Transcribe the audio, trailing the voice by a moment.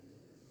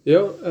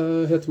Ja,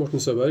 jeg heter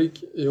Morten Søberg,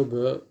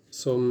 jobber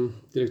som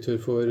direktør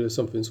for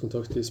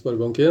samfunnskontakt i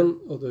Sparebank1,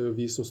 og det er jo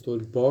vi som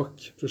står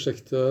bak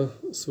prosjektet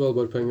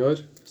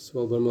Svalbardpenger,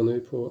 Svalbard Money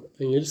på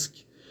engelsk.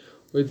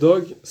 Og i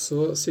dag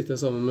så sitter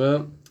jeg sammen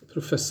med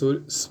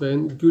professor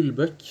Svein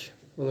Gullbekk.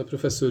 Han er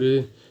professor i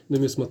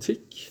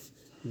numismatikk,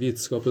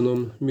 vitskapen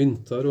om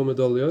myntar og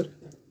medaljar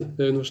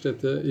ved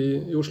Universitetet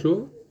i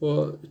Oslo.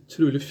 Og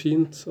utrolig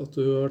fint at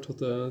du har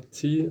tatt deg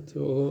tid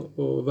til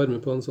å være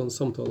med på en sånn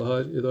samtale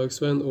her i dag,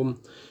 Svein, om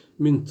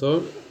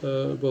myntar,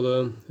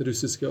 både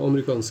russiske og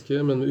amerikanske,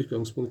 men med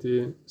utgangspunkt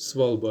i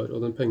Svalbard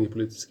og den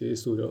pengepolitiske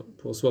historien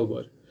på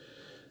Svalbard.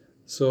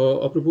 Så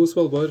apropos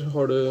Svalbard,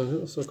 hva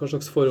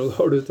slags forhold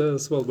har du til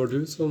Svalbard,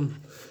 du som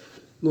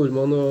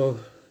nordmann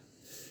og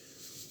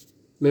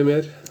med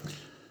mer?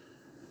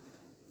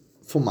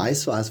 For meg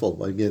så er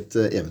Svalbard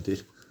et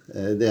eventyr.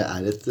 Det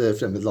er et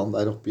fremmed land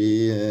der oppe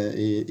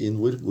i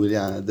nord, hvor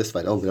jeg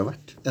dessverre aldri har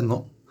vært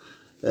ennå.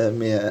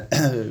 Med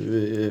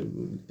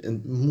en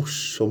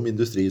morsom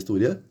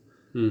industrihistorie,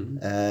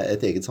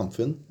 et eget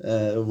samfunn,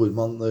 hvor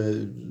man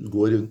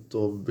går rundt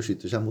og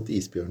beskytter seg mot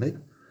isbjørner.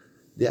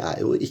 Det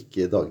er jo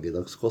ikke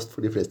dagligdagskost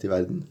for de fleste i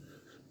verden.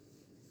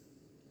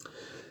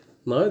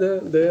 Nei,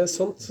 det er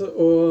sant.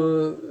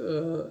 Og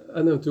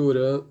jeg nevnte jo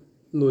ordet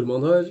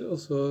nordmann her.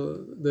 Altså,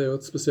 det er jo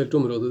et spesielt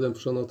område i den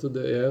forstand at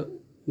det er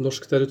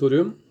norsk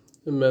territorium,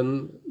 men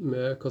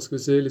med, hva skal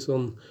vi si, litt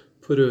sånn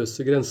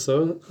porøse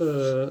grenser.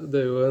 Det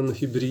er jo en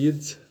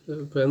hybrid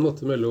på en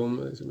måte mellom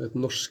et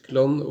norsk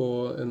land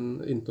og en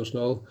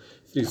internasjonal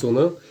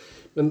frizone.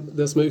 Men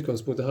det som er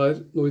utgangspunktet her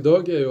nå i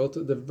dag er jo at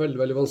det er veldig,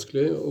 veldig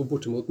vanskelig og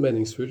bortimot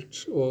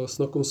meningsfullt å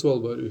snakke om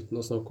Svalbard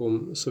uten å snakke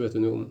om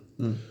Sovjetunionen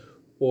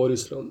og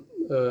Russland.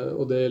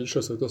 Og det gjelder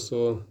selvsagt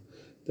også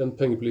den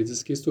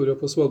pengepolitiske historien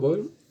på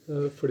Svalbard,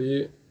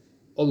 fordi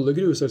alle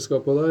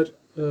gruveselskaper der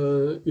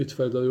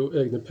utferdet jo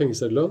egne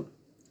pengesedler,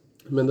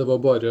 men det var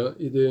bare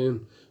i de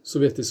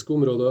sovjetiske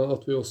områdene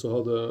at vi også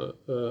hadde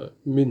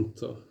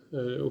mynter,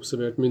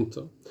 observert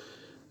mynter.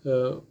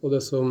 Og det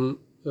som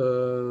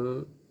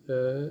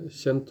er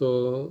kjent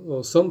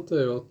og sant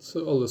er jo at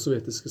alle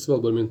sovjetiske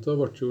Svalbardmynter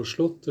ble jo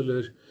slått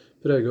eller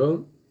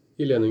preget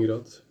i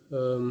Leningrad.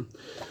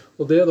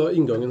 Og det er da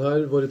inngangen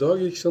her vår i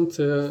dag, ikke sant,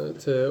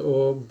 til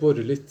å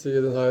bore litt i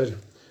den her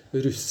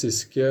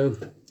russiske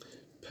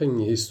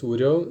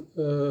pengehistorien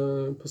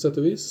på sett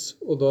og vis,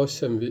 og da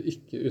kommer vi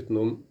ikke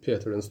utenom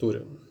Peter den Store.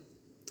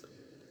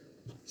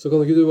 Så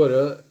kan ikke du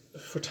bare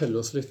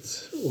fortelle oss litt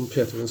om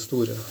Peter den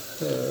Store?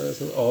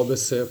 Sånn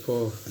ABC på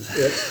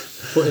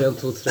 1,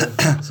 2, 3,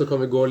 så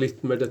kan vi gå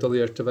litt mer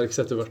detaljert til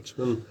verks etter hvert.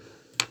 Men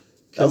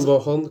hvem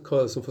var han?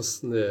 Hva er det som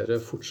fascinerer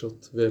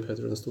fortsatt ved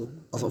Peter den Store?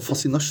 Altså,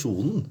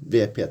 fascinasjonen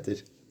ved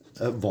Peter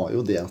var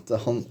jo det at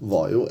han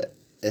var jo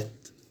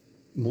et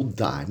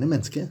moderne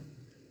menneske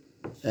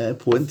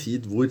på en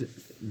tid hvor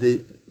det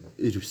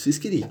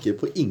russiske riket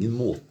på ingen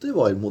måte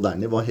var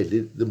moderne, det var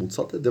heller det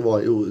motsatte. Det var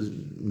jo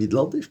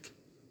middelaldersk.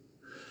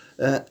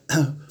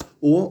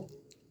 Og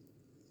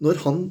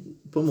når han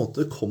på en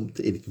måte kom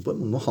til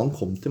Irkeborg, når han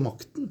kom til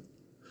makten,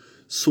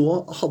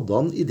 så hadde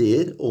han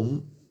ideer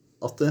om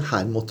at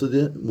her måtte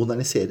det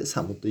moderniseres,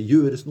 her måtte det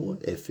gjøres noe,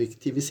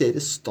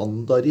 effektiviseres,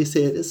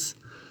 standardiseres.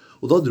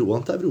 Og da dro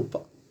han til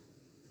Europa.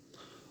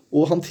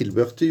 Og han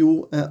tilbragte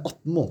jo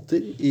 18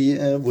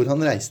 måneder hvor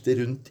han reiste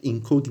rundt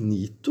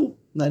inkognito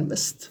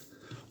nærmest,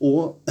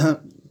 og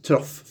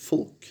traff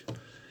folk,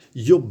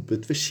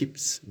 jobbet ved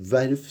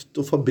skipsverft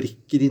og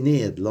fabrikker i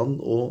Nederland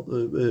og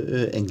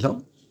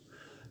England,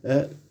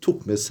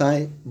 tok med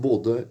seg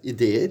både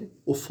ideer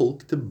og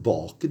folk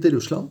tilbake til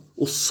Russland,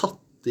 og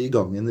satte i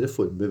gang en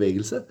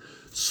reformbevegelse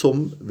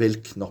som vel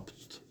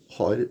knapt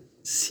har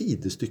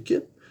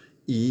sidestykke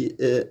i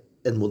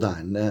en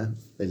moderne,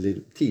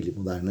 eller tidlig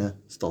moderne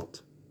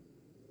stat.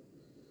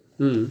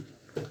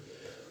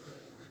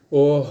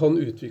 Og han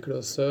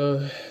utviklet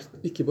seg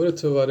ikke bare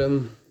til å være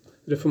en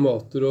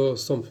reformator og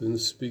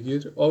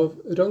samfunnsbygger av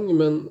rang,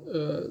 men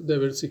det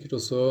er vel sikkert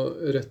også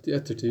rett i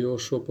ettertid å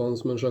se på han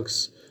som en slags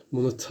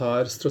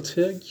monetær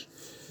strateg.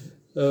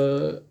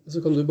 Så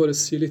kan du bare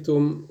si litt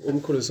om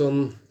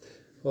hvordan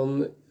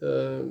han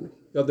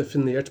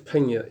definerte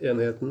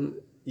pengeenheten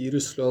i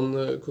Russland,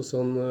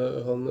 hvordan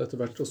han etter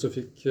hvert også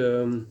fikk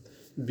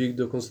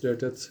bygd og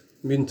konstruert et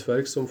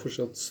myntverk som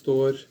fortsatt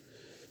står.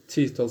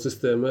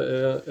 Titallssystemet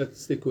er et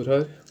stikkord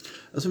her.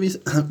 Altså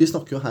vi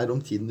snakker jo her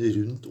om tiden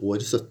rundt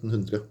år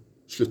 1700.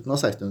 Slutten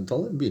av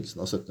 1600-tallet,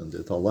 begynnelsen av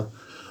 1700-tallet.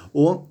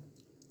 Og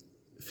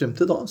frem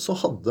til da så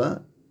hadde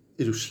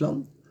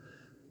Russland,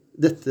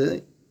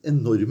 dette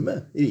enorme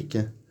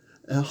riket,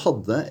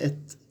 hadde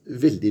et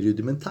veldig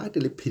rudimentært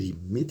eller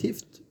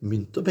primitivt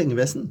mynt- og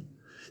pengevesen.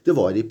 Det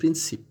var i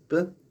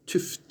prinsippet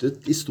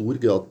tuftet i stor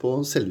grad på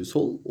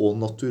selvhushold og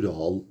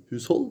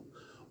naturalhushold,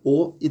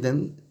 og i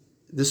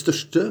det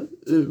største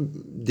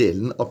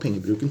delen av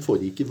pengebruken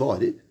foregikk i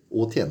varer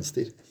og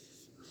tjenester.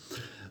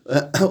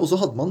 Og så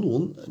hadde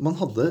man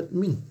hadde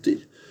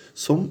mynter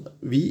som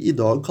vi i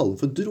dag kaller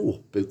for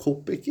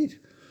dråpekoppbekker,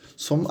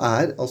 som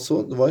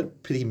det var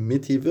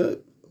primitive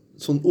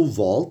sånn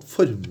ovalt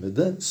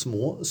formede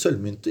små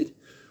sølvmynter,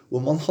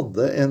 hvor man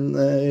hadde en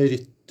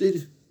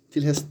rytter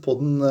til hest på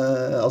den,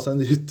 altså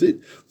en rytter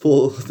på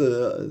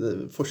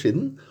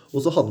forsiden,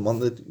 og så hadde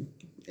man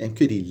en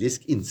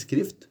kyrillisk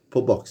innskrift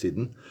på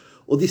baksiden.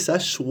 Og disse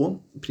så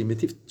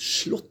primitivt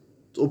slått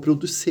og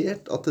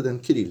produsert at den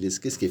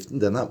kyrilliske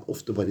skriften, den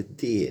ofte bare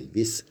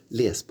delvis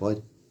lesbar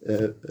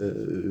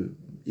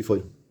i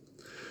form.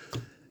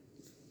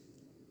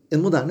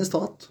 En moderne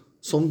stat,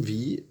 som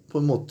vi på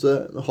en måte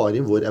har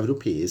i vår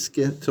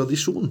europeiske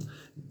tradisjon,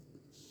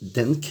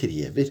 den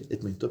krever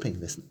et mynt- og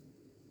pengevesen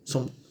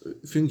som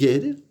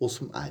fungerer, og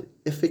som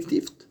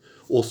effektivt,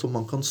 og som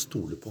man kan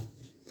stole på.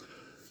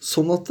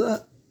 Sånn at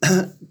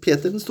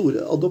Peter den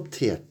Store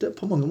adopterte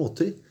på mange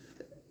måter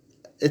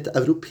et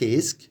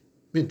europeisk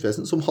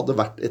myntvesen som hadde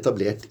vært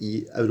etablert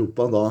i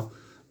Europa da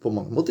på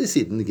mange måter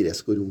siden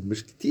gresk og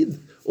romersk tid.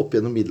 Opp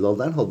gjennom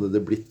middelalderen hadde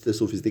det blitt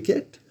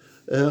sofistikert,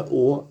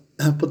 og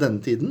på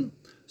denne tiden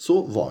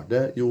så var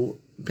det jo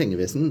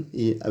pengevesen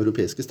i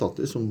europeiske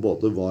stater som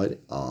både var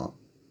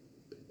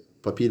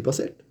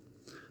papirbasert,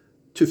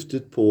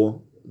 tuftet på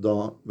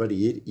da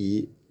verdier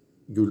i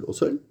gull og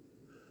sølv,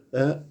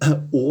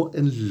 og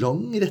en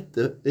lang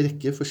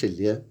rekke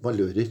forskjellige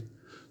valører.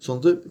 Sånn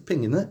at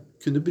pengene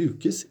kunne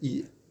brukes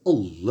i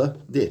alle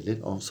deler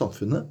av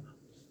samfunnet,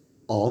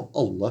 av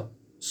alle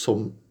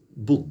som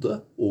bodde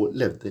og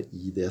levde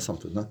i det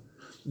samfunnet.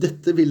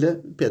 Dette ville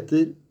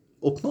Peter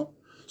oppnå,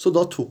 så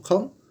da tok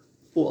han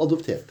og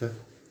adopterte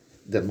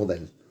den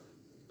modellen.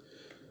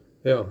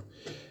 Ja,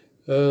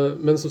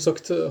 men som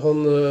sagt,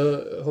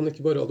 han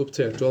ikke bare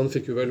adopterte, han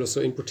fikk jo vel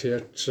også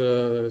importert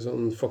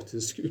sånn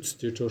faktisk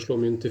utstyr til å slå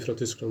mynt fra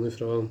Tyskland,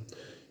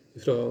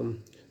 fra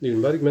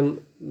Nürnberg, men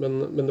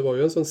det var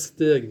jo en sånn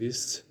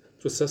stegvis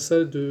prosess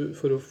her.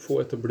 For å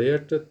få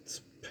etablert et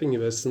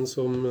pengevesen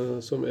som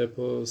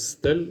på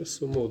stell,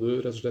 så må du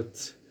rett og slett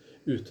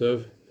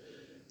utøve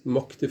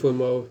makt i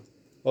form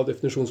av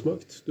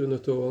definisjonsmakt. Du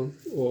nødt til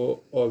å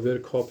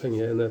avgjøre hva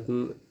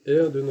pengeenheten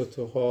du nødt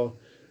til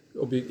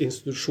å bygge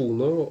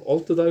institusjoner, og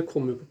alt det der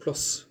kom jo på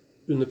plass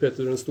under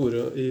Peter den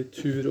Store i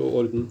tur og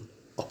orden.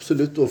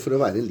 Absolutt, og for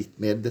å være litt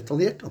mer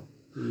detaljert da,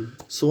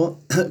 så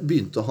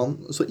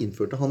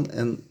innførte han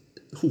en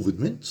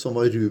hovedmynt som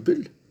var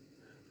rubel,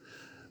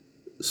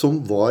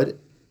 som var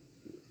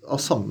av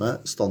samme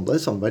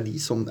standard, samme verdi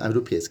som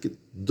europeiske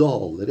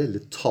dalere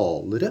eller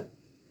talere,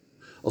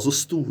 altså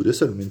store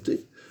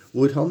sølvmynter,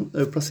 hvor han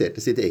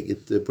plasserte sitt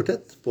eget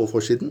portrett på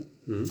forsiden,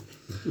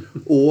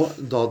 og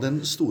da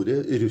den store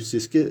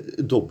russiske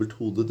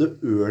dobbelthodede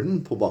ørnen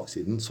på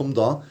baksiden, som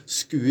da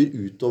skuer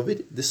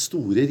utover det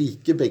store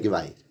riket begge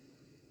veier,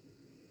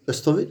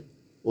 østover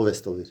og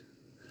vestover.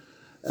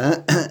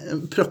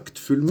 En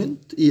praktfull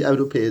mynt i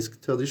europeisk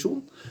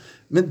tradisjon,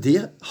 men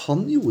det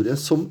han gjorde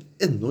som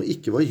ennå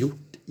ikke var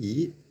gjort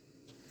i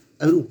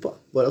Europa,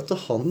 var at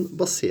han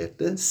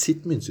baserte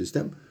sitt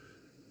myntsystem.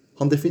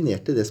 Han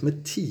definerte det som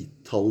et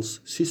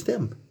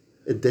titallssystem,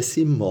 et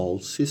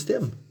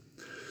desimalsystem,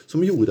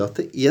 som gjorde at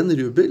en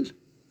rubel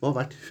var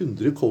verdt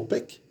 100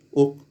 kopek,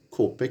 og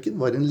kopeken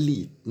var en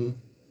liten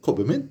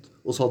kobbermynt,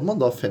 og så hadde man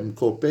da 5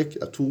 kopek,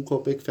 2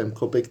 kopek, 5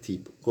 kopek,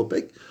 10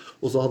 kopek,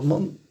 og så hadde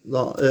man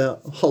da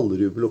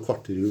halvrubel og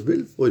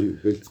kvartrubel og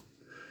rubel.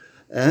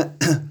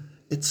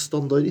 Et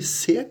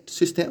standardisert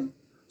system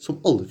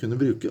som alle kunne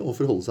bruke og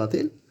forholde seg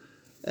til.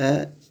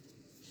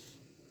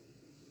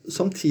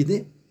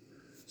 Samtidig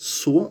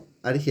så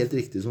det helt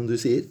riktig som du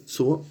sier,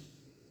 så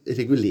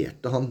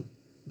regulerte han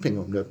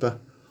pengeomløpet.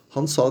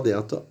 Han sa det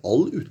at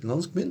all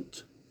utenlandsk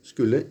mynt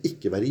skulle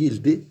ikke være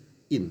gyldig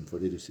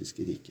innenfor det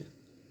russiske riket.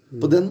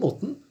 På den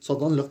måten så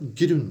hadde han lagt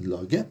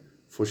grunnlaget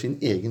for sin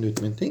egen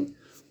utmynting,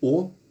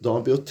 og da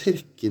ved å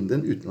trekke inn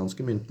den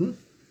utenlandske mynten,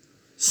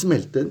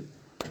 smelte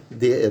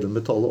det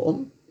edelmetallet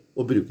om,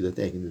 og bruke det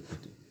til egen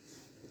utmynting.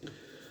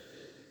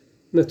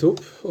 Nettopp,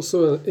 og så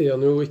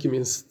han jo ikke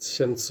minst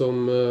kjent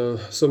som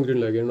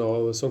grunnleggeren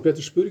av St.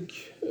 Petersburg,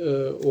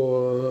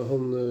 og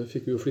han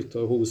fikk jo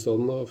flyttet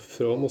hovedstaden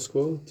fra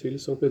Moskva til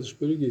St.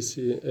 Petersburg i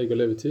sin egen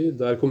levetid.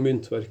 Der kom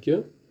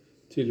myntverket,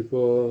 tidlig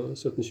på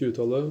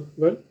 1720-tallet,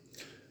 vel?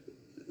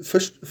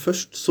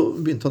 Først så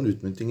begynte han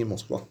utmynting i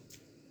Moskva.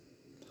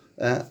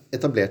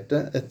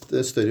 Etablerte et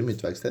større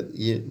myntverksted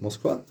i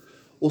Moskva,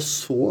 og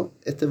så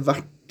etter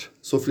hvert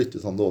så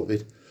flyttet han det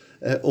over.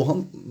 Og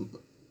han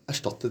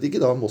erstattet ikke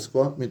da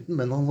Moskva-mynten,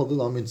 men han hadde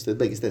da myntsted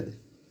begge steder.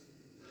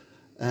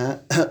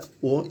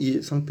 Og i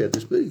St.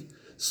 Petersburg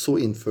så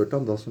innførte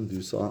han da, som du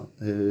sa,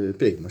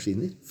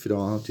 pregemaskiner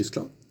fra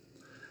Tyskland.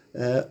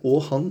 Og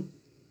han,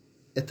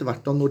 etter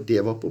hvert da, når det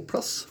var på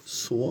plass,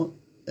 så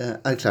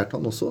erklærte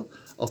han også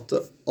at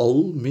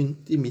all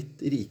mynt i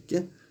mitt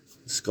rike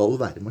skal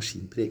være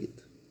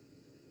maskinpreget.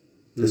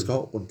 Det skal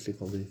ha ordentlig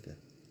kvalitet.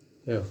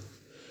 Ja.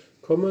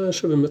 Hva med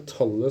selve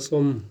metallet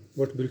som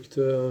ble brukt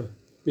til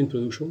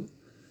myntproduksjon?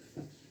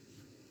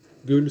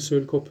 Gull,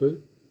 sølv, kopper?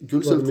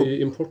 Var det mye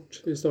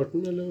import i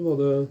starten, eller var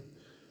det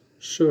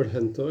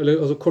Sjølhenta, eller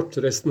altså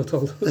kortreist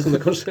metall, som det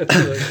kanskje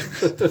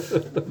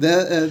heter.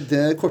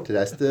 Det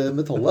kortreiste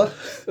metallet,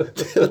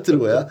 det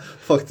tror jeg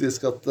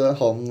faktisk at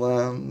han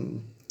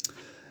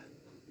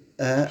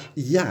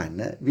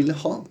gjerne ville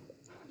ha.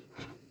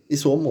 I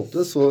så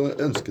måte så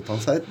ønsket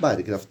han seg et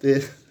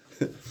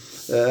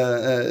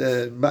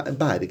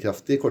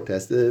bærekraftig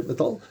kortreiste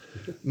metall.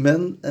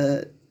 Men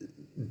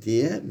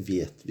det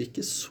vet vi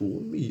ikke så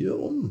mye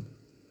om.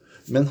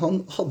 Men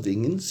han hadde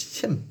ingen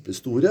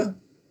kjempestore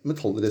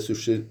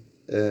metallressurser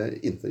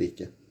innenfor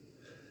riket.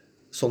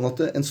 Sånn at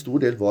en stor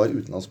del var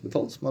utenlandsk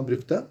metall som han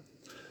brukte.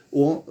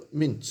 Og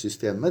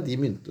myntsystemet, de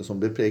myntene som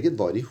ble preget,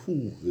 var i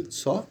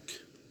hovedsak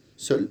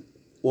sølv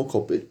og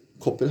kopper.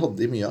 Kopper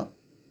hadde de mye av.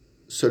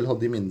 Sølv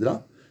hadde de mindre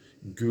av.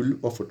 Gull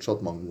var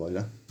fortsatt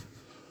mangelvare.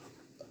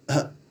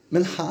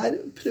 Men her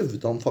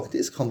prøvde han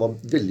faktisk, han var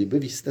veldig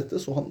bevisst dette,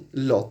 så han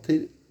la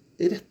til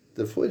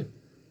rette for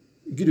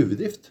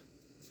gruvedrift.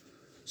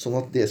 Sånn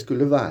at det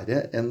skulle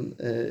være en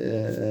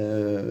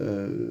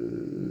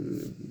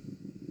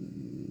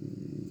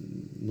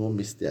nå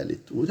mister jeg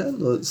litt ord her,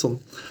 sånn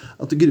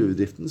at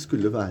gruvedriften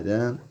skulle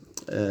være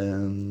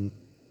en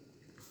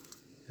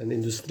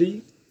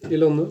industri i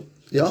landet.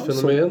 Ja,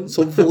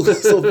 som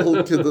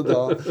folk kunne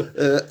da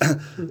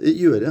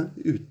gjøre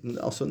uten,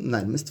 altså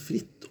nærmest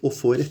fritt å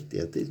få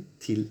rettigheter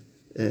til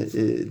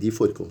de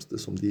forekomster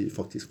som de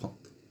faktisk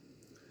fant.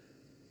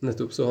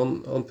 Nettopp, så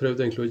han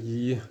prøvde egentlig å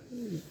gi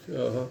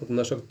den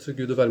er sagt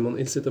Gud og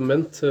hvermann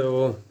incitament til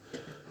å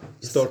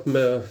starte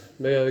med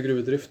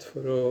gruvedrift,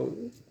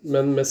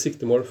 men med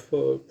siktemål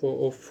på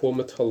å få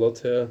metaller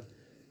til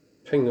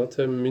penger,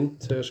 til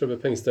mynt, til selve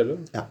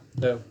pengestellet. Ja.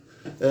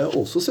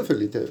 Også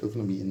selvfølgelig til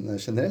økonomien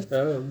generelt.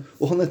 Ja.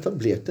 Og han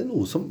etablerte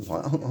noe som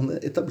han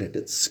etablerte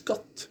et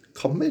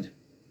skattkammer.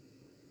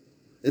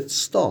 Et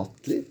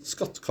statlig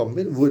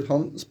skattkammer hvor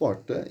han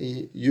sparte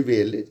i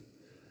juveler,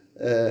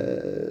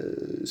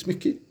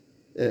 smykker,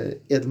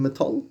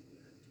 edelmetall,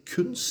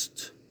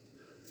 kunst,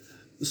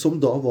 som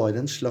da var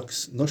en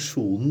slags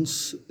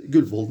nasjonens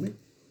gullbeholdning.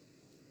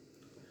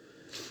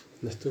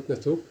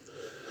 Nettopp.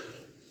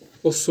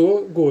 Og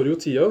så går jo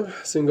tida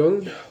sin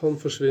gang. Han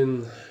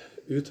forsvinner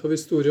ut av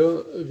historien.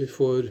 Vi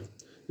får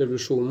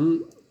revolusjonen.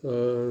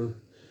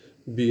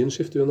 Byen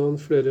skifter jo navn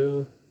flere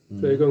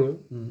ganger.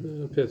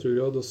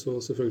 Petrograd og så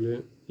selvfølgelig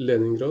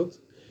Leningrad.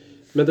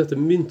 Men dette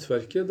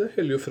myntverket, det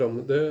holder jo fram.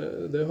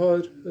 Det har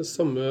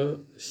samme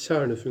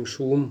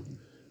kjernefunksjon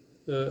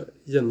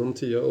gjennom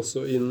tida,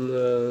 også inn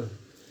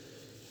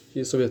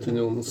i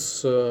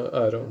Sovjetunionens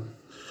æra.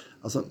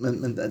 Altså,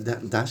 men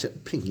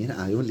penger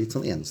er jo litt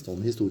sånn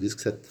enestående historisk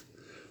sett.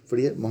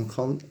 Fordi man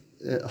kan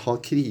ha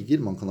kriger,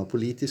 man kan ha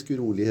politiske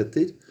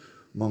uroligheter,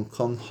 man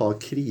kan ha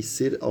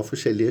kriser av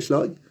forskjellige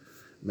slag,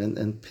 men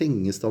en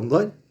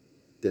pengestandard,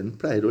 den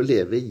pleier å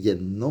leve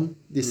gjennom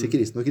disse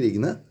krisene og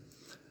krigene.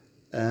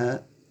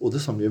 Og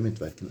det samme gjør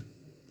myntverkene.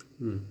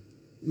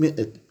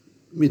 Et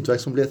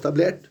myntverk som ble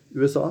etablert,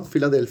 USA,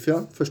 Philadelphia,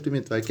 første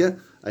myntverket,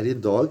 er i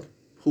dag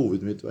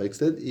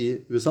hovedmyntverksted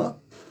i USA.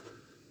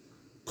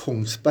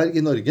 Kongsberg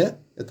i Norge,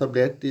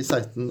 etablert i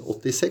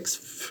 1686,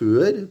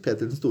 før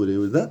Peter den Store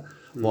gjorde det,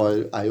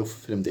 er jo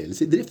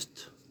fremdeles i drift.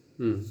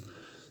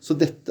 Så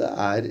dette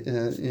er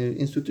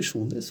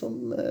institusjoner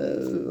som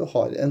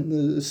har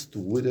en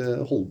stor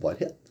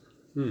holdbarhet.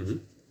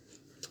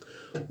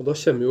 Og da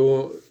kommer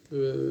jo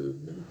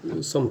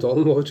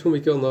samtalen vår, om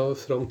ikke annet,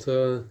 fram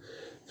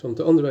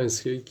til andre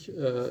verdenskrig.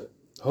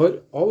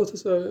 Av og til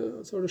så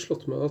har det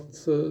slått meg at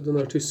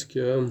denne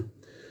tyske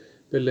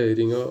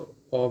beleiringen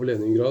av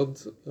Leningrad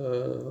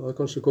har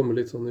kanskje kommet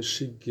litt sånn i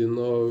skyggen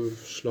av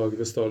slaget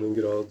ved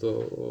Stalingrad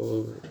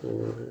og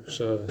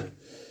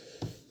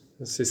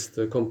de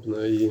siste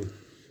kampene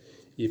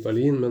i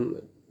Berlin, men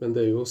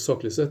det er jo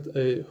saklig sett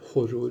en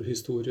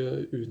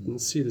horrorhistorie uten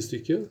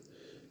sidestykke,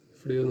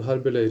 fordi denne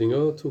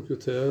beleiringen tok jo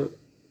til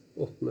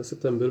 8.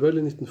 september vel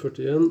i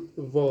 1941,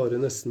 varer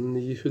nesten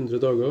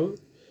 900 dager,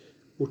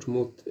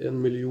 bortimot 1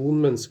 million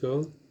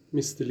mennesker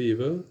mister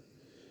livet,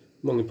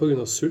 mange på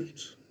grunn av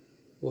sult,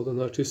 og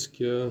denne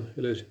tyske,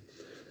 eller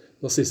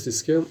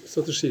nazistiske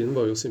strategien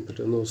var jo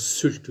simpelthen å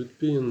sulte ut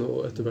byen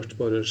og etter hvert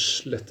bare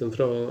slette den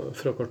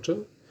fra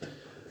kartet.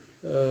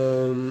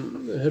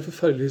 Helt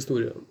forferdelig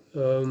historie.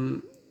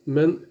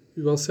 Men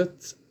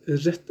uansett,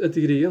 rett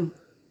etter krigen,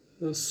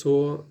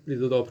 så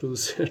blir det da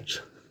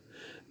produsert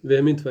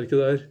ved myntverket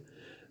der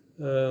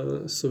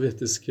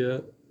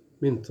sovjetiske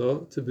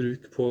mynter til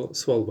bruk på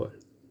Svalbard.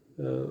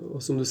 Og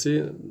som du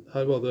sier,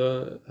 her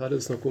er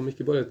det snakk om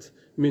ikke bare et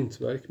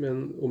myntverk,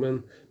 men om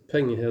en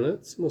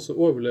pengeenhet som også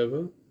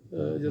overlever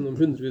gjennom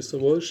hundrevis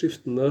av år,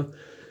 skiftende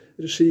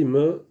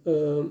regime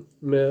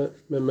med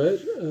mer.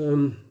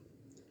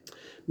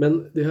 Men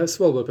de her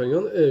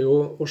Svalbardpengene er jo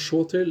å se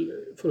til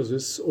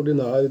forholdsvis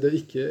ordinær, det er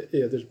ikke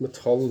edelt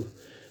metall.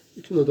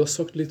 Vi kunne da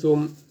sagt litt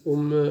om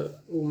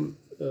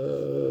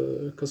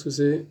hva skal vi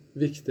si,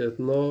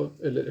 viktigheten av,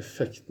 eller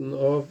effekten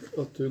av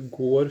at du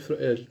går fra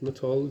edelt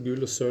metall,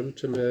 gull og sølv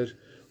til mer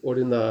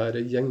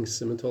ordinære,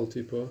 gjengse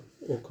metalltyper,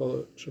 og hva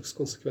slags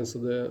konsekvenser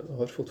det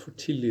har fått for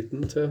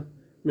tilliten til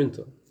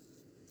mynter.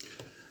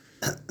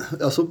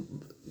 altså,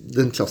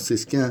 den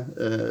klassiske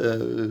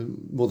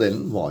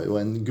modellen var jo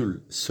en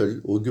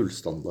sølv- og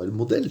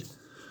gullstandardmodell,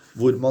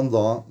 hvor man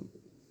da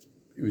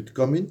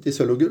utga mynt i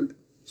sølv og gull,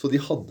 så de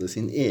hadde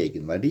sin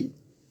egen verdi.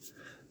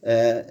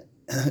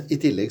 I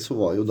tillegg så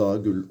var jo da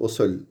gull og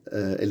sølv,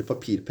 eller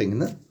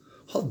papirpengene,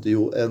 hadde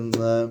jo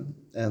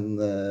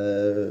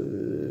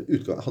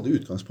hadde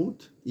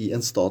utgangspunkt i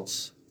en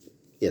stats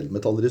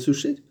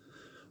edelmetallressurser,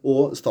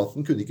 og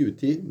staten kunne ikke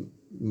utgi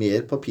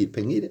mer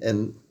papirpenger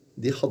enn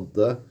de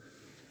hadde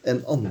en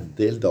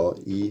andel da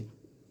i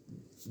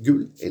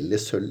gull eller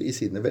sølv i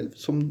sine hvelv,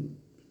 som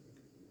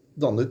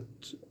dannet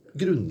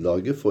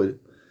grunnlaget for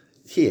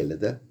hele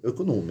det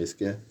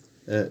økonomiske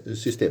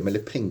systemet,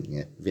 eller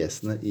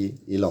pengevesenet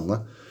i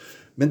landet.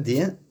 Men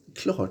det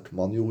klarte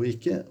man jo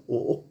ikke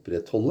å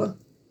opprettholde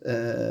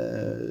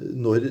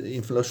når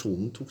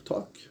inflasjonen tok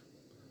tak,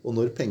 og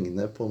når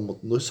pengene på en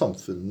måte, når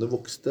samfunnene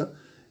vokste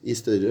i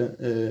større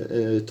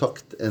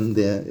takt enn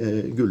det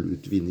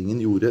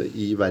gullutvinningen gjorde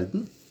i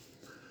verden,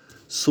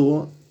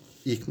 så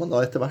gikk man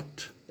da etter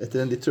hvert,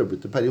 etter en litt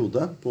trøblete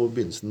periode på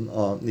begynnelsen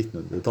av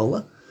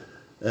 1900-tallet,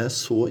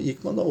 så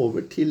gikk man da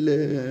over til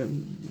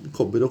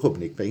kobber- og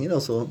kobbernikkpenger,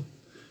 altså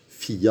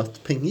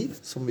fiat-penger,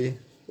 som vi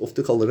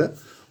ofte kaller det,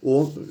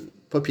 og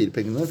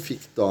papirpengene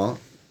fikk da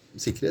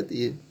sikkerhet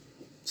i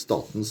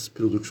statens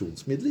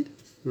produksjonsmidler.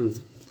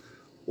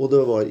 Og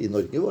i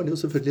Norge var det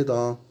jo selvfølgelig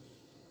da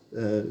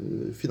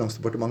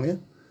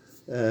Finansdepartementet,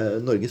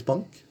 Norges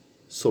Bank,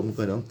 som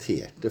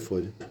garanterte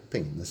for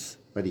pengenes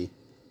verdi.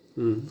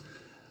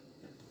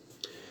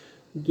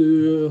 Du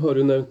har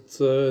jo nevnt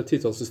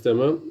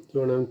titallssystemet, du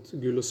har nevnt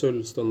gull- og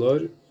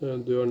sølvstandard,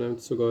 du har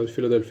nevnt sågar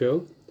Philadelphia,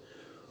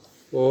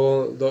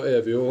 og da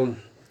er vi jo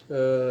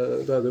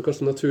da er det jo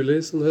kanskje naturlig,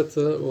 som det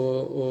heter,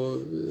 å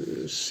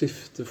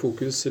skifte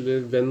fokus,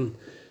 eller vend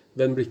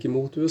blikket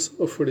mot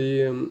USA, fordi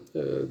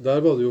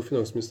der var det jo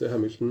finansminister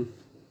Hamilton,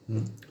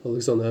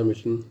 Alexander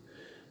Hamilton,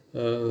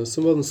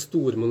 som var den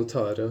store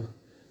monetære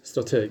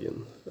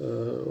strategen.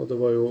 Og det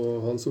var jo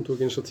han som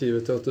tok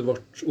initiativet til at det ble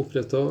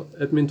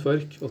opprettet et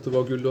myntverk, at det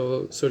var gull-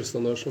 og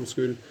sølvstandard som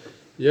skulle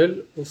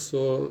gjelde, og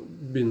så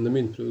begynner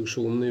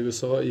myntproduksjonen i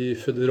USA i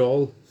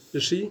føderal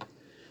regi,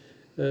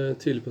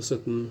 tidlig på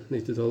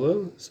 1790-tallet,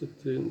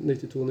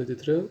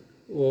 92-93,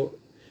 og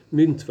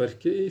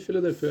myntverket i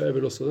Philadelphia er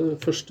vel også den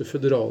første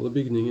føderale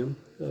bygningen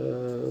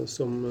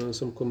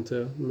som kom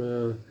til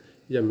med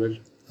hjemmel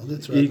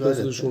i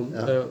konstitusjonen.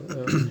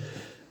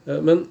 Ja.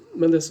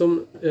 Men det som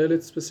er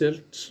litt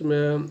spesielt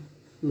med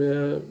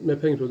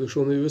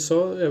pengeproduksjonen i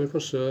USA, er vel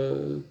kanskje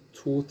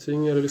to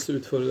ting, jeg har lyst til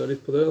å utfordre deg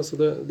litt på det. Altså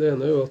det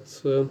ene er jo at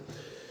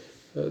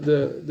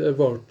det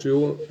varte jo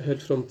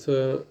helt fram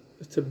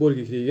til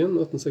borgerkrigen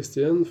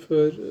 1861,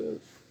 før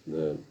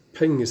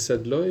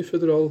pengesedler i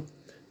føderal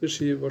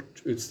regi ble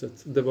utstedt.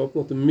 Det var på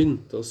en måte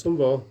mynter som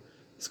var,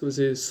 skal vi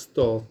si,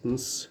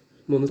 statens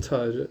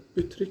monetære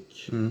uttrykk.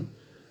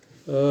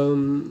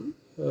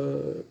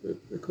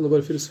 Jeg kan jo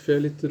bare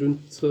filosofere litt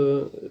rundt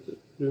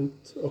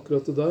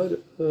akkurat det der.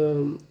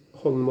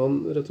 Hang man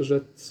rett og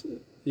slett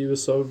i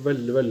USA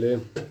veldig,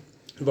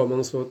 var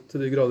man så til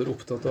de grader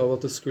opptatt av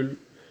at det skulle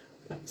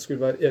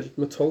være edelt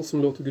metall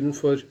som lå til grunn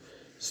for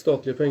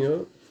statlige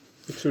penger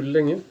utrolig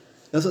lenge.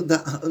 Altså,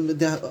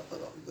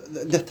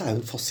 dette er jo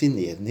en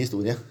fascinerende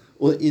historie.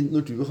 Og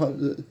når du har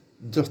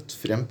dratt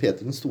frem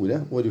Peter den Store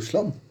og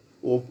Russland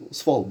og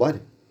Svalbard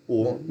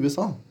og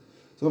USA,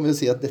 så kan vi jo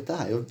si at dette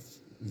er jo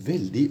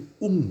veldig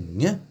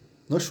unge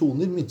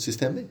nasjoner,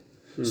 myntsystemer,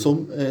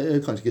 som,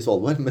 kanskje ikke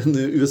Svalbard, men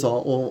USA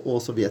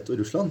og Sovjet og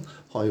Russland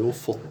har jo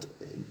fått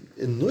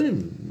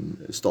enorm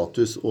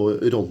status og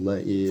rolle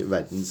i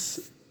verdens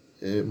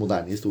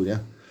moderne historie.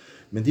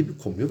 Men de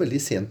kom jo veldig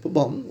sent på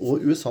banen,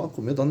 og USA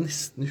kom jo da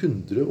nesten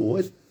 100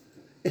 år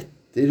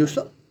etter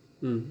Russland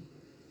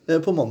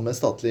på mannen med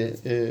statlig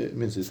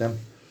myntsystem.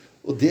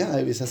 Og det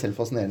er jo i seg selv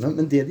fascinerende.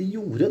 Men det de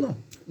gjorde da,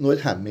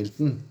 når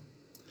Hamilton,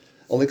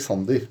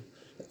 Alexander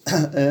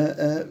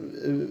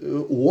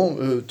og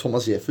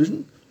Thomas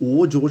Jefferson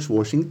og George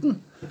Washington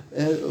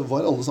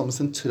var alle sammen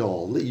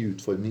sentrale i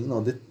utformingen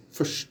av det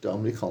første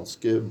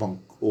amerikanske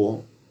bank-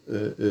 og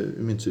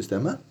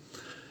myntsystemet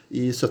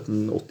i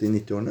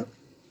 1780-90-årene.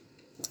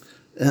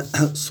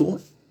 Så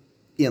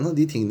en av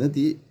de tingene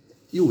de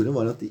gjorde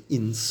var at de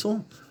innså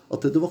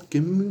at det var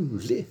ikke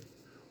mulig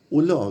å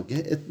lage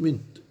et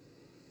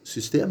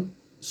myntsystem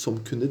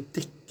som kunne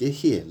dekke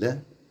hele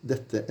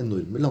dette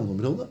enorme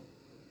landområdet.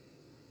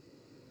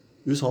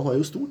 USA var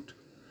jo stort.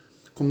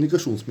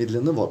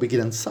 Kommunikasjonsmidlene var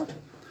begrenset.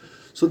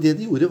 Så det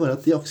de gjorde var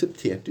at de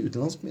aksepterte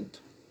utenlandsk mynt.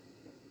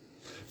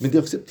 Men de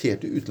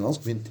aksepterte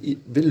utenlandsk mynt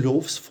ved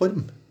lovs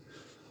form.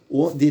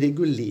 Og de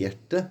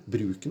regulerte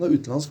bruken av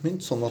utenlandsk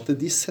mynt sånn at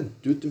de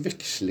sendte ut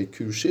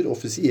vekslekurser,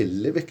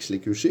 offisielle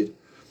vekslekurser,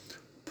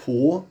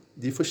 på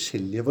de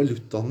forskjellige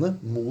valutaene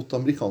mot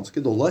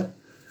amerikanske dollar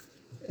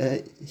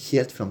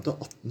helt frem til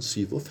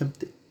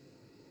 1857.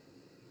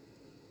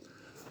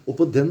 Og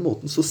på den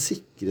måten så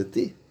sikret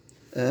de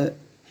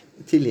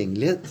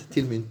tilgjengelighet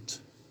til mynt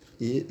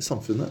i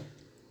samfunnet.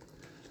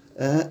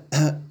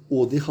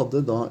 Og de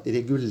hadde da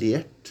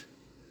regulert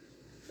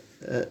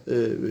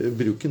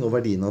bruken og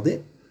verdien av de,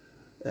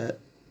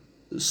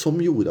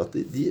 som gjorde at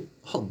de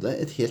hadde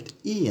et helt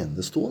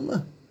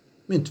enestående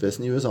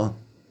myntvesen i USA.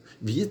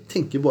 Vi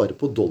tenker bare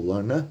på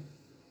dollarene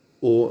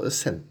og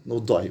centen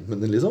og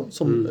diamondene, liksom,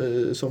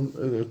 som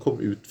kom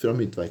ut fra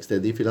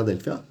myntverkstedet i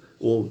Philadelphia,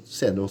 og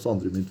senere også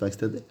andre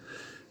myntverksteder.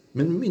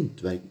 Men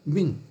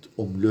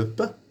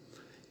myntomløpet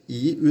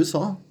i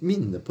USA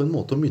minner på en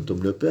måte om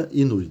myntomløpet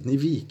i Norden i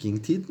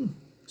vikingtiden,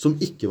 som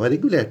ikke var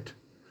regulert,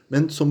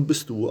 men som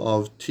bestod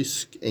av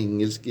tysk,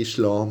 engelsk,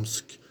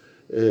 islamsk,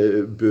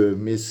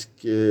 bøhmisk,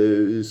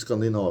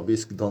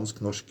 skandinavisk,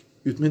 dansk, norsk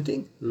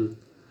utmynting.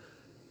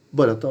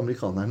 Bare at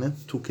amerikanerne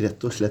tok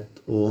rett og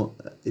slett og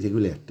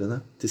regulerte det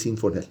til sin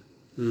fordel.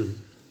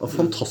 Det var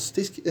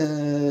fantastisk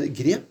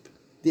grep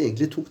de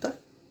egentlig tok der.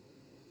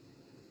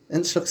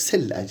 En slags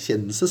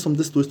selverkjennelse som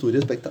det stod stor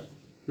respekt av.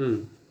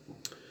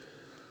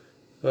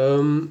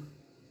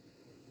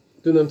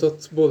 Du nevnte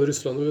at både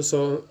Russland og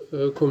USA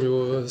kom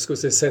jo, skal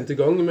vi si, sent i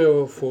gang med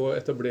å få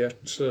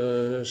etablert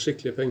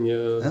skikkelig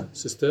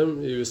pengesystem.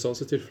 I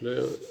USAs tilfelle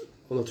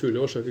av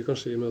naturlige årsaker,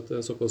 kanskje i og med at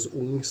det såpass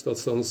ung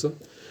statsdannelse,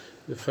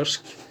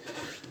 fersk.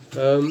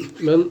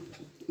 Men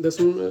det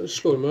som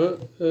slår meg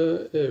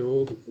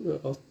jo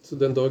at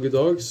den dag i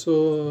dag, så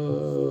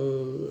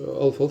i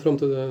alle fall frem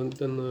til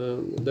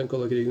den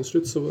kalde krigens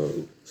slutt, så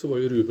var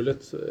jo rubel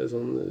et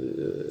sånn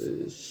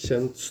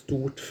kjent,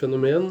 stort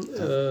fenomen.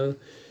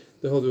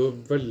 Det hadde jo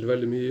veldig,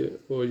 veldig mye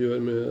å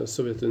gjøre med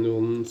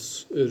Sovjetunionens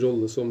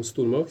rolle som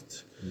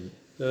stormakt.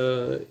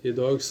 I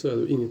dag så det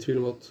jo ingen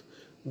tvil om at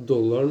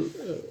dollaren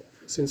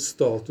sin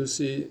status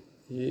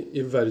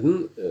i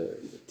verden,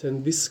 til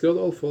en viss grad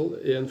i alle fall,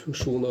 en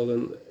funksjon av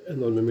den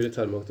enorme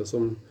militærmakta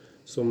som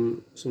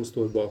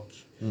står bak.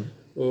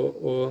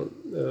 Og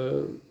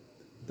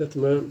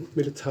dette med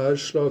militær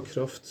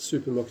slagkraft,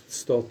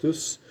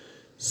 supermaktstatus,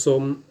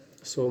 som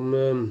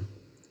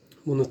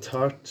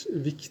monetært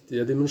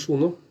viktige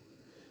dimensjoner.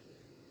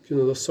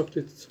 Kunne du ha sagt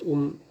litt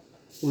om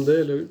det,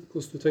 eller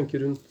hvordan du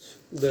tenker rundt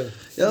det?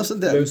 Ja, altså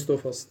det løst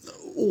og fast.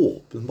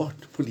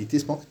 Åpenbart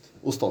politisk makt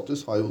og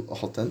status har jo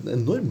hatt en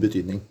enorm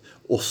betydning.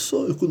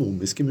 Også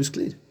økonomiske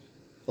muskler.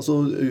 Altså,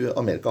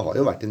 Amerika har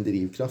jo vært en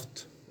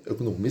drivkraft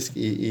økonomisk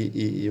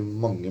i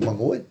mange,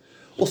 mange år.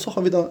 Og så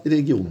har vi da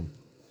religion.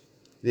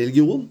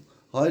 Religion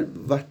har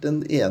vært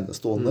en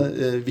enestående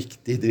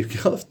viktig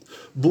drivkraft,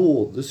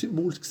 både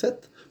symbolsk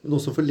sett, men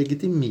også for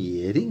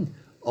legitimering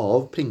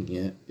av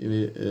pengene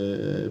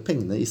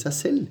i seg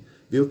selv,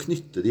 ved å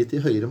knytte de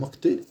til høyere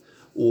makter,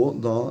 og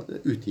da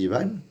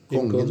utgiveren,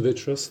 kongen. In God we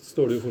trust,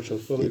 står det jo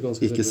fortsatt på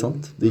amerikanske. Ikke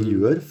sant? Det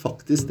gjør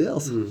faktisk det,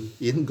 altså.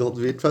 In God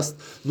we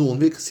trust. Noen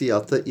vil si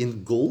at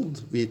in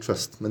gold we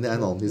trust, men det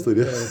en annen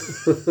historie.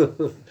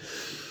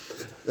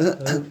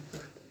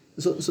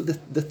 Så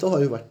dette har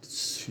jo vært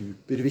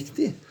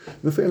superviktig.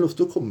 Men får jeg lov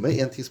til å komme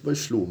med en ting som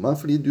bare slo meg,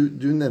 fordi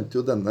du nevnte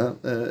jo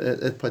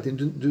et par ting.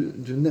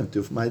 Du nevnte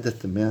jo for meg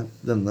dette med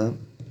denne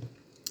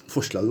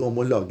forslaget om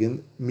å lage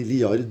en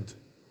milliard,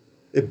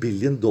 a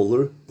billion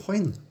dollar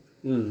coin,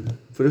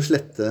 for å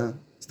slette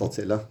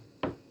statsgjelda.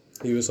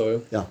 I USA, jo.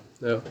 Ja.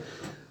 Ja.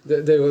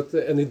 Det jo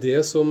en idé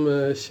som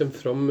kommer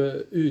fram med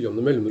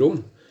ujevne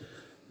mellomrom.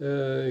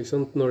 Ikke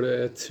sant? Når det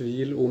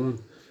tvil om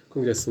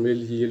Kongressen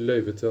vil gi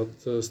løyve til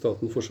at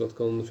staten fortsatt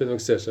kan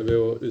finansiere seg ved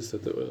å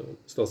utstede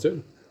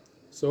statsgjeld,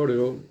 så har det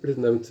jo blitt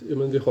nevnt, ja,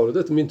 men vi har jo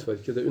dette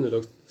myntverket, det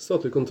underlagt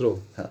statlig kontroll.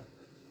 Ja.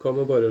 Kan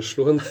man bare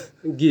slå en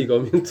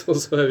gigamynt, og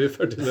så vi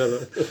ferdig med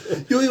det?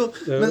 Jo.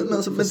 Det er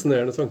en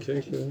fascinerende tanke,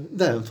 egentlig.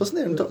 Det er jo en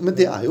fascinerende tanke, men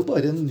det er jo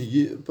bare en ny,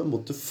 på en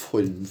måte,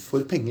 form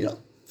for penger, da.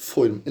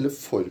 Form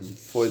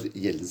for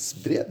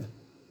gjeldsbrev.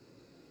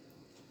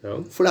 Ja.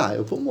 For det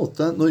er jo på en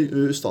måte,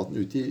 når staten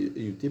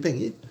utgir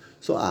penger,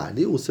 så er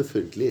det jo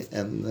selvfølgelig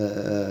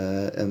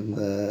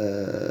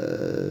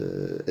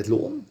et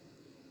lån,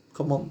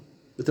 kan man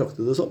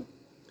betrakte det som.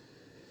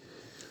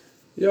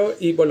 Ja,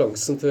 i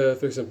balansen til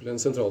for eksempel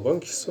en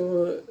sentralbank, så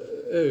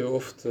jo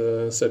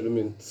ofte selv og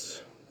mynt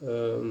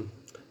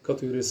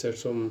kategorisert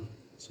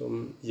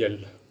som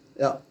gjeld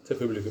til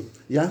publikum.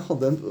 Jeg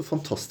hadde en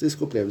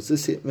fantastisk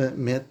opplevelse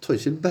med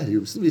Torkjell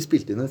Berrumsen. Vi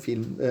spilte inn en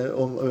film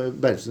om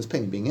Berrumsens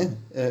pengebinge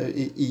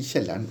i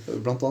kjelleren,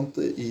 blant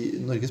annet i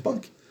Norges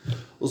Bank.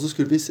 Og så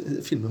skulle vi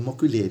filme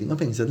makulering av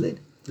pengesedler.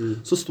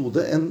 Så stod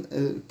det en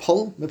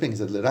pall med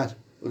pengesedler der,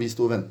 og vi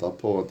stod og ventet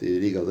på at de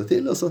rigget det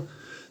til, og så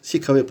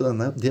kikket vi på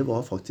denne. Det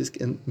var faktisk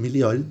 1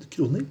 milliard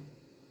kroner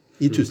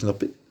i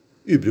tusenlapper,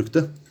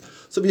 ubrukte.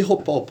 Så vi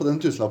hoppet opp på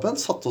den tusenlappen,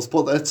 satte oss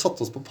på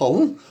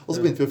pallen, og så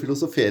begynte vi å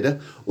filosofere.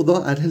 Og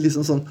da det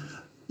liksom sånn,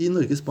 i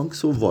Norges Bank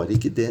så var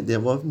ikke det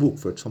var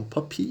bokført som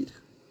papir.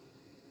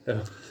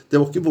 Ja. Det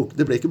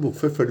ble ikke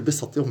bokført før det ble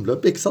satt i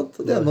omløp, ikke sant?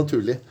 Det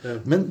naturlig. Ja.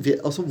 Men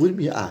altså, hvor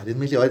mye 1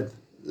 milliard?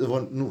 Det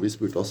var noe vi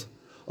spurte oss.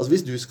 Altså,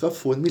 hvis du skal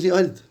få 1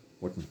 milliard,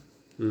 Morten,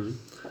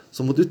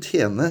 så må du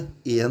tjene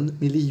 1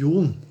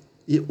 million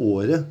i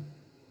året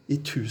i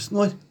 1000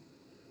 år.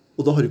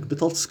 Og da har du ikke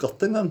betalt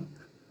skatt engang.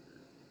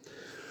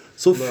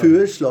 Så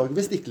før slaget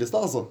ved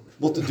Stiklestad, altså,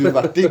 måtte du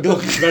vært i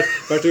gang.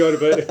 vært i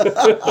arbeid.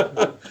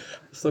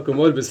 Snakke om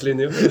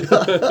arbeidslinje.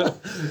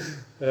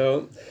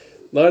 Ja.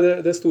 Nei,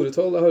 det store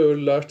tall. Jeg har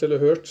jo lært eller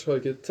hørt, har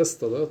ikke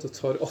testet det, at det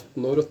tar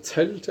 18 år å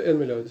telle til 1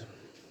 milliard.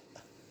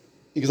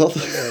 Ikke sant?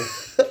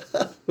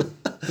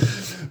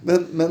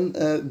 men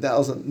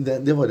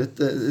det var et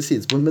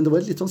sidespor, men det var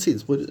et litt sånn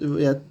sidespor.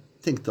 Jeg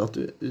tenkte at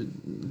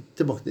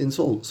tilbake til en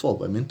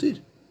Svalbardmynter.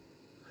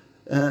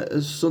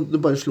 Så det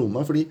bare slo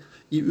meg, fordi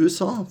i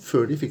USA,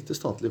 før de fikk det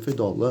statlige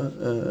føderale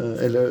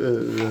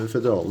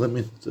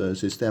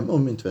myntsystemet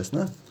og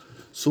myntvesenet,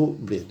 så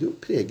ble det jo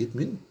preget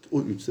mynt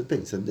og utstedt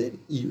pengesedler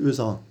i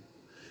USA.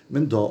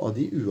 Men da av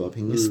de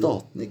uavhengige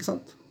statene, ikke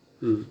sant?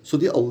 Så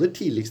de aller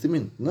tidligste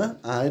myntene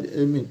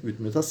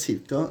utmyntet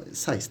ca.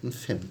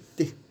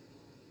 1650.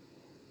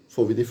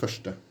 Får vi de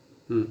første.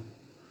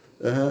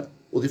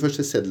 Og de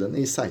første sedlene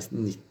i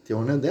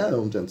 1690-årene, det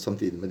jo omtrent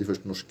samtidig med de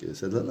første norske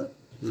sedlene.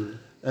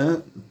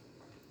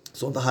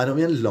 Så her har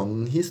vi en lang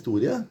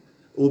historie,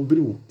 og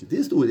brokete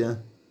historie,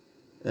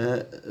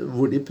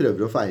 hvor de prøver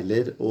og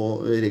feiler,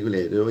 og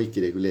regulerer og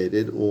ikke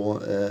regulerer,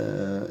 og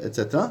etc.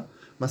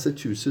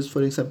 Massachusetts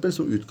for eksempel,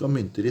 som utgav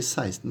mynter i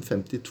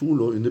 1652,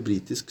 lå under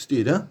britisk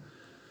styre,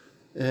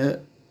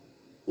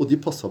 og de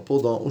passet på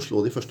da å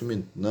slå de første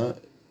myntene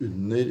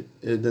under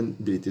den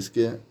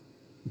britiske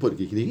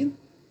borgerkrigen.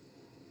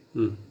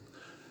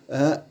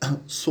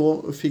 Så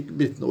fikk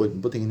britene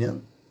orden på tingene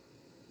igjen,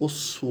 og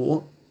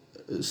så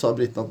sa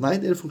britene at nei,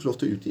 dere får ikke lov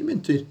til å utgi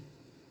mynter,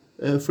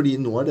 fordi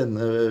nå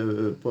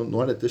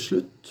dette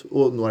slutt,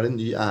 og nå det en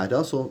ny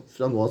æra, så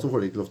fra nå av så får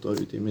de ikke lov til å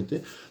utgi mynter.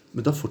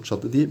 Men da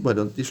fortsatte de,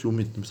 bare at de slo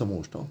myntene på samme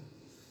årstall.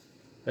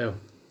 Ja.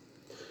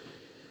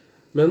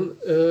 Men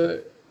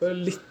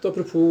litt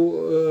apropos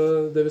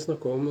det vi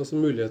snakket om, altså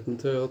muligheten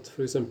til at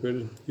for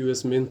eksempel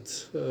US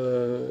Mint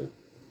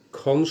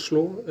kan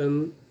slå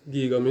en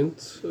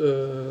gigamynt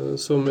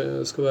som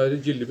skal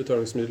være gyldig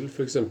betalingsmiddel,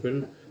 for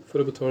eksempel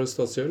for å betale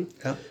statsgjeld.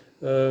 Ja.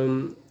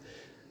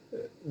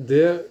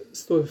 Det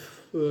står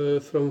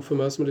fram for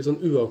meg som et litt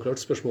sånn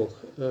uavklart spørsmål.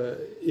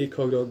 I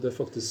hva grad det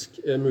faktisk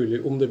mulig,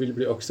 om det vil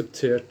bli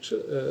akseptert.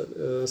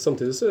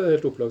 Samtidig så det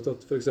helt opplagt at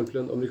for eksempel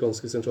den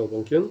amerikanske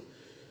sentralbanken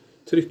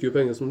trykker jo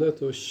penger som det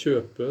til å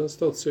kjøpe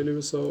statsgjeld i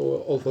USA, og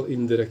i alle fall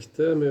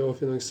indirekte med å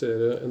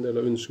finansiere en del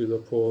av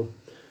underskuddet på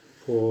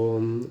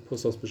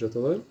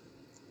statsbudsjettet der.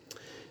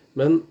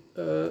 Men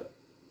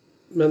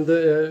det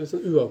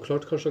sånn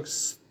uavklart hva slags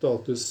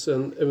status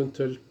en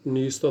eventuelt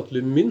ny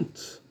statlig mynt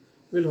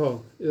vil ha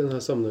i denne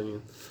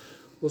sammenhengen.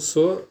 Og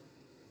så,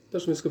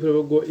 dersom vi skal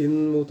prøve å gå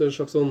inn mot et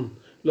slags sånn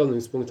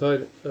landingspunkt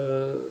her,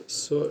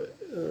 så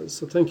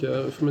tenker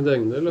jeg for min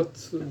egen del at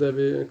det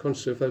vi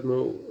kanskje er i ferd med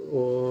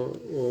å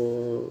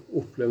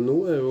oppleve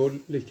nå, jo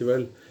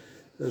likevel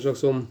en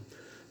slags sånn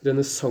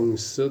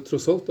renessanse,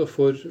 tross alt, da,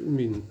 for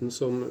mynten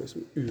som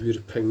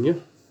urpenge.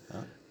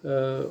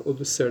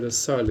 Og du ser det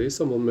særlig i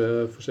samband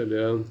med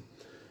forskjellige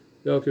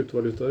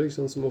kryptovalutaer, ikke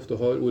sant, som ofte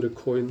har ordet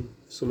coin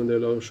som en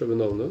del av selve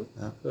navnet.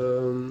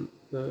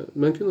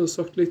 Men kunne du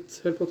sagt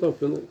litt helt på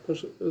tampen,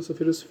 kanskje så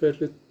filosofert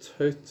litt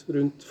høyt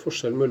rundt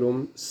forskjellen mellom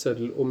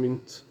seddel og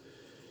mynt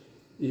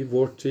i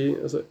vår tid.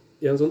 Altså,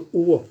 en sånn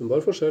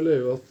åpenbar forskjell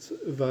jo at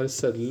hver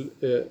seddel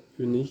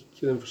unik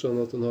i den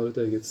forstand at den har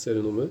et eget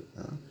serienummer,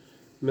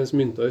 mens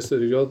mynter i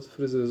større grad,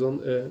 for å si det sånn,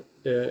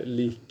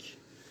 lik.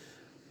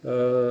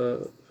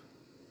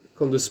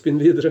 Kan du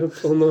spinne videre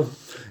på noen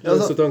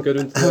løse tanker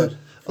rundt det her?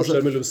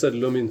 Forskjell mellom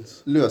seddel og mynt.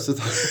 Løse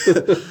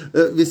tanker.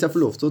 Hvis jeg får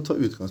lov til å ta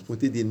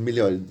utgangspunkt i din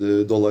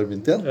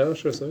milliarddollarmynt igjen, ja,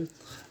 selvsagt.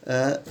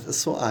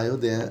 Så jo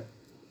det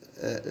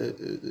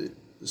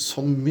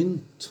som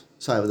mynt,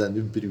 så jo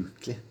den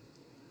ubrukelig.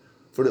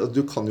 For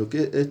du kan jo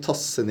ikke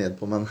tasse ned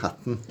på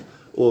Manhattan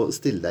og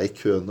stille deg i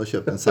køen og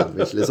kjøpe en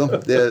sandwich, liksom.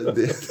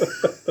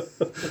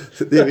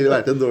 Det ville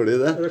vært en dårlig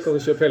idé. Da kan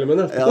du kjøpe hele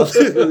menyen. Ja, du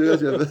kan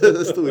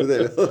kjøpe store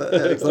deler.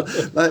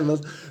 Nei,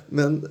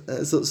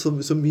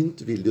 så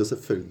mynt vil det jo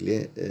selvfølgelig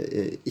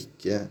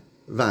ikke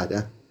være.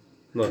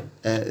 Nei.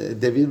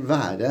 Det vil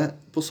være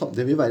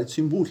et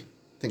symbol,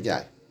 tenker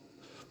jeg.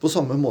 På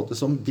samme måte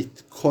som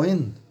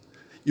bitcoin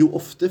jo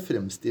ofte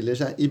fremstiller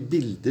seg i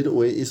bilder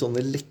og i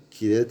sånne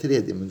lekre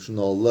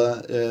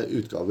tredimensjonale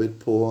utgaver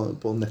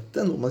på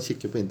nettet. Når man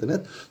kikker på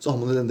internett, så har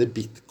man denne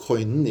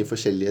bitcoinen i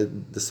forskjellige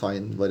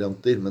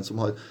designvarianter, men som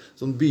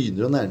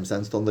begynner å nærme seg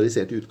en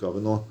standardisert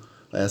utgave nå,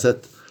 har jeg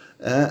sett.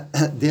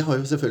 Det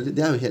jo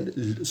helt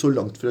så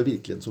langt fra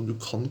virkeligheten som du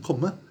kan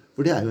komme,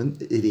 for det jo en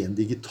ren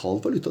digital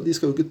valuta. De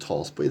skal jo ikke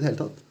tas på i det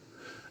hele tatt.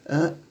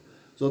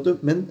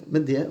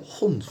 Men det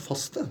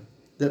håndfaste,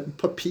 det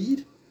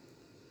papir,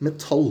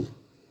 metall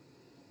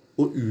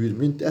og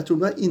urmynt, jeg tror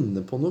du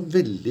inne på noe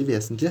veldig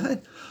vesentlig her.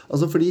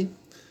 Altså fordi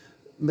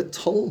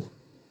metall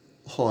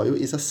har jo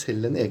i seg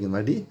selv en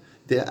egenverdi.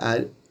 Det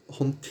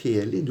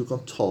håndterlig, du kan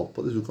ta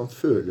på det, du kan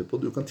føle på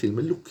det, du kan til og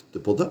med lukte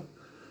på det.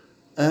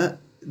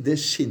 Det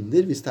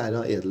skinner hvis det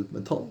av edelt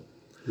metall.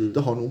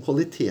 Det har noen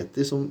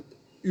kvaliteter som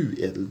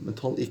uedelt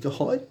metall ikke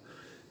har.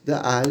 Det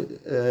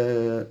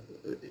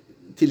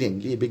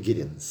tilgjengelig i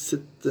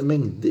begrenset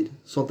mengder,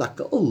 så det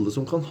ikke alle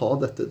som kan ha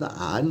dette. Det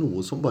noe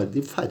som bare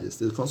de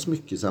færreste kan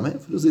smykke seg med,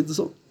 for å si det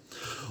sånn.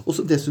 Og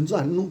så dessuten så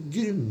det noe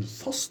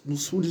grunnfast,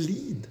 noe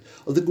solid.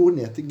 At det går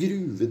ned til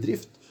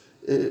gruvedrift,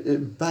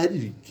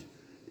 berg,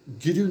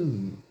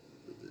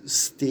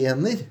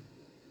 grunnstener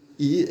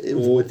i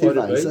vår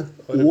tilværelse.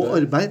 Og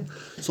arbeid.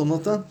 Sånn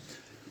at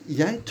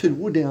jeg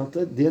tror det at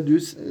det du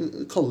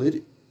kaller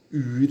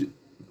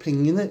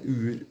urpengene,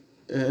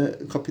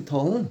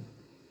 urkapitalen,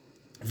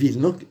 vil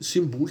nok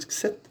symbolsk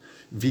sett,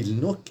 vil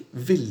nok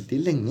veldig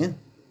lenge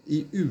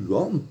i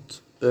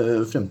uant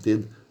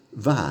fremtid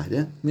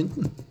være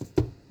mynten.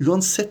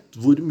 Uansett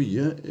hvor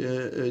mye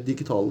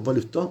digital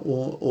valuta,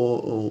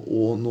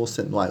 og nå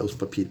jo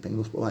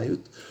papirpenger på vei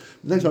ut.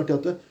 Men det klart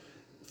at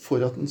for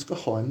at den skal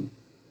ha en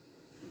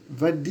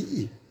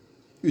verdi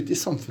ute i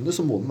samfunnet,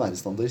 så må den være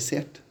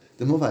standardisert.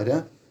 Den må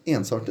være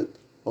ensartet,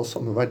 ha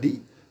samme verdi,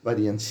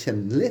 være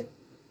gjenkjennelig.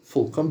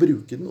 Folk kan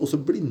bruke den,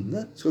 også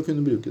blinde skal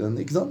kunne bruke den,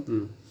 ikke sant?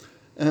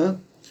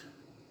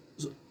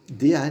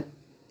 Det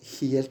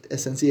helt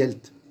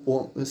essensielt.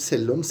 Og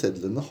selv om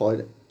sedlene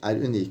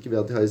unike ved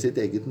at de har sitt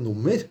eget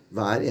nummer,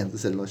 hver eneste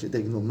seddel har sitt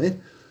eget nummer,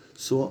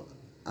 så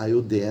jo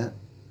det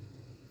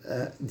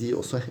de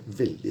også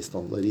veldig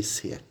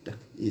standardiserte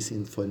i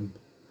sin form.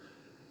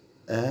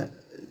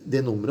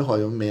 Det nummeret har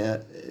jo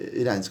med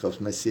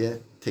regnskapsmessige,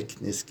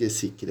 tekniske,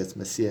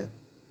 sikkerhetsmessige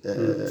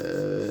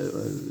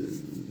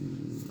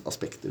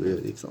aspekter å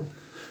gjøre, ikke sant?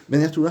 Men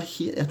jeg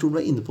tror du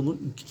inne på noe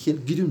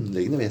helt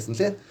grunnleggende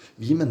vesentlig.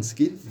 Vi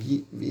mennesker,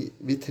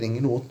 vi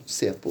trenger noe å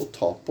se på,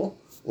 ta på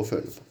og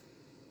føle på.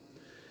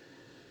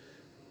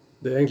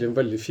 Det egentlig en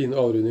veldig fin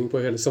avrunding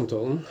på hele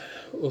samtalen.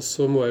 Og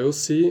så må jeg jo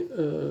si,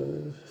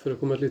 for å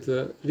komme et lite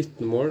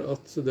vitnemål,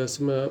 at det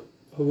som har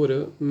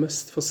vært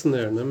mest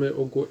fascinerende med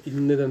å gå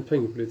inn i den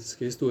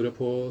pengepolitiske historien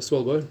på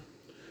Svalbard,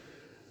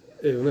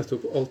 jo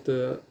nettopp alt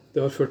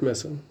det har ført med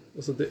seg.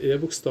 Altså det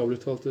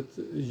bokstavelig talt et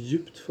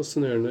djupt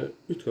fascinerende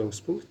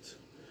utgangspunkt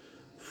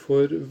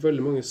for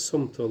veldig mange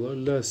samtaler,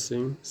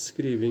 lesing,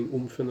 skriving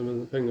om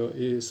fenomenet penger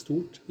i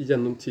stort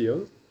gjennom tida.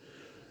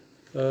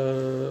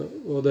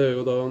 Og det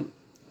jo da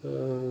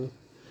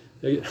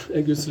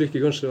Guds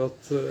lykke kanskje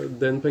at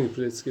den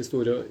pengepolitiske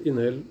historien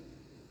inneholder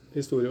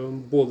historier om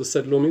både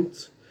seddel og mynt.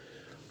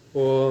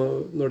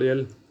 Og når det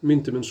gjelder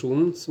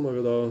myntdimensjonen, så må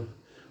vi da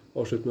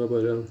avslutte med å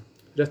bare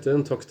rette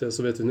en takk til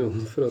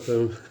Sovjetunionen for at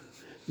de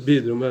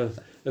bidro med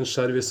en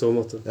skjerv i så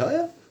måte.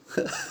 Ja.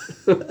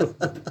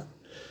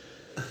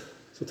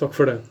 Så takk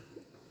for det.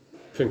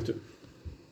 Punktum.